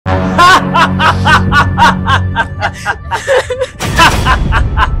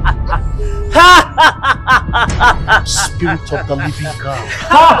Spirit of the living God.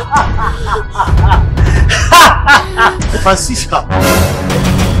 Francisca.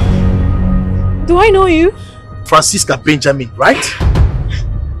 Do I know you? Francisca Benjamin, right?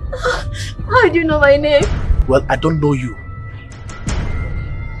 How do you know my name? Well, I don't know you.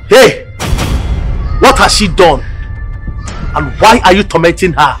 Hey! What has she done? And why are you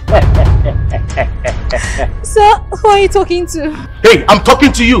tormenting her? Sir, who are you talking to? Hey, I'm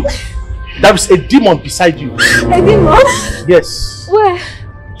talking to you. There is a demon beside you. A demon? Yes. Where?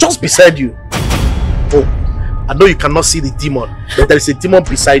 Just beside you. Oh, I know you cannot see the demon, but there is a demon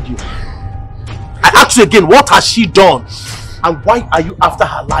beside you. I ask you again, what has she done? And why are you after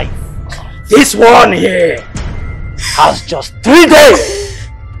her life? This one here has just 3 days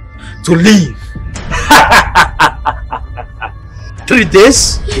to live. 3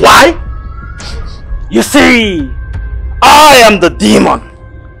 days? Why? You see, I am the demon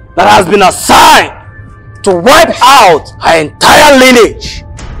that has been assigned to wipe out her entire lineage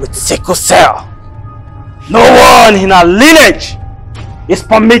with sickle cell. No one in her lineage is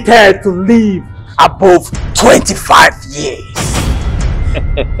permitted to live above 25 years.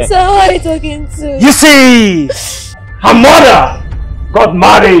 So who are you talking to? You see, her mother got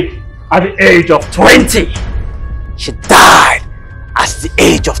married at the age of 20. She died at the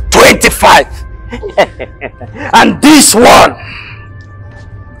age of 25. And this one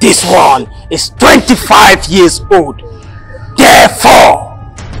is 25 years old. Therefore,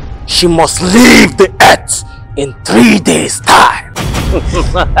 she must leave the earth in 3 days' time. Who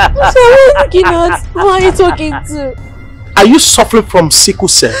are you talking to? Are you suffering from sickle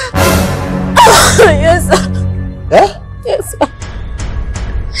cell? Yes, sir. Eh? Yes, sir.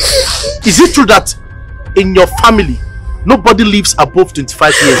 Is it true that in your family, nobody lives above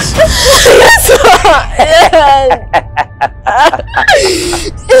 25 years? Yes, sir.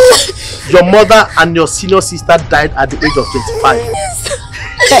 Yes. Your mother and your senior sister died at the age of 25.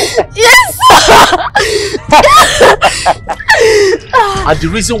 Yes, sir. And the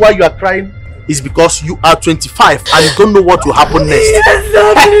reason why you are crying is because you are 25 and you don't know what will happen next. Yes,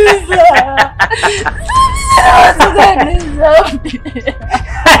 sir.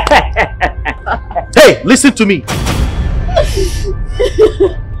 Hey, listen to me.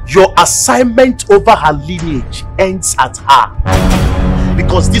 Your assignment over her lineage ends at her.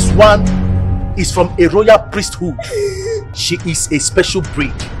 Because this one is from a royal priesthood. She is a special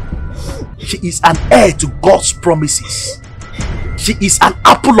breed. She is an heir to God's promises. She is an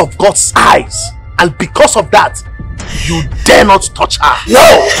apple of God's eyes. And because of that, you dare not touch her.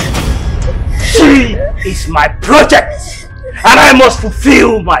 No! She is my project. And I must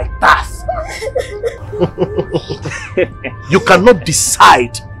fulfill my task. You cannot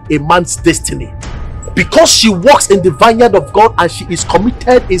decide a man's destiny. Because she walks in the vineyard of God and she is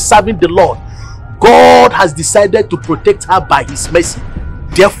committed in serving the Lord, God has decided to protect her by his mercy.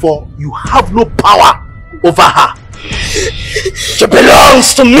 Therefore, you have no power over her. She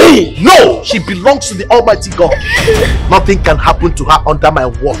belongs to me. No, she belongs to the Almighty God. Nothing can happen to her under my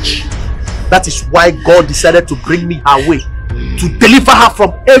watch. That is why God decided to bring me her way, to deliver her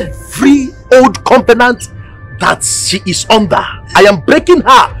from every old covenant that she is under. I am breaking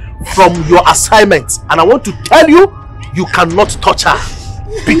her from your assignment, and I want to tell you, you cannot touch her.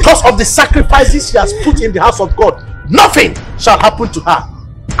 Because of the sacrifices she has put in the house of God, nothing shall happen to her.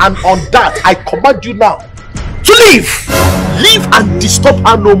 And on that, I command you now to leave. Leave and disturb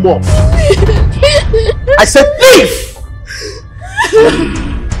her no more. I said leave.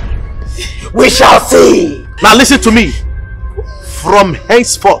 We shall see. Now listen to me. From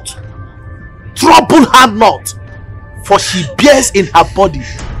henceforth, trouble her not, for she bears in her body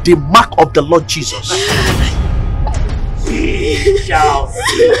the mark of the Lord Jesus. We shall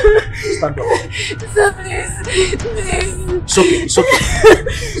see. Stand up. Sir, please. It's okay, it's okay.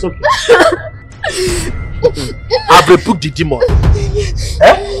 It's okay. I've rebuked the demon.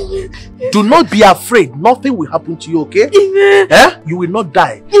 Eh? Do not be afraid. Nothing will happen to you, okay? Eh? You will not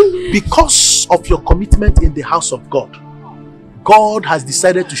die. Because of your commitment in the house of God, God has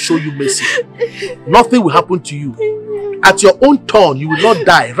decided to show you mercy. Nothing will happen to you. At your own turn, you will not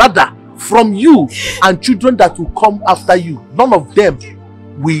die. Rather, from you and children that will come after you, none of them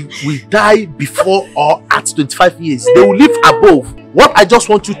will die before or at 25 years. They will live above. What I just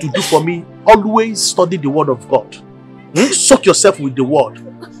want you to do for me, always study the word of God. Soak yourself with the word.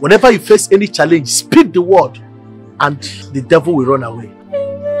 Whenever you face any challenge, speak the word and the devil will run away.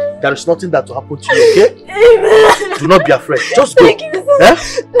 There is nothing that will happen to you, okay? Amen. Do not be afraid. Just go. Thank you, sir. Eh?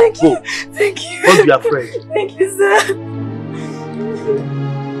 Thank Go. you. Thank you. Don't be afraid. Thank you, sir.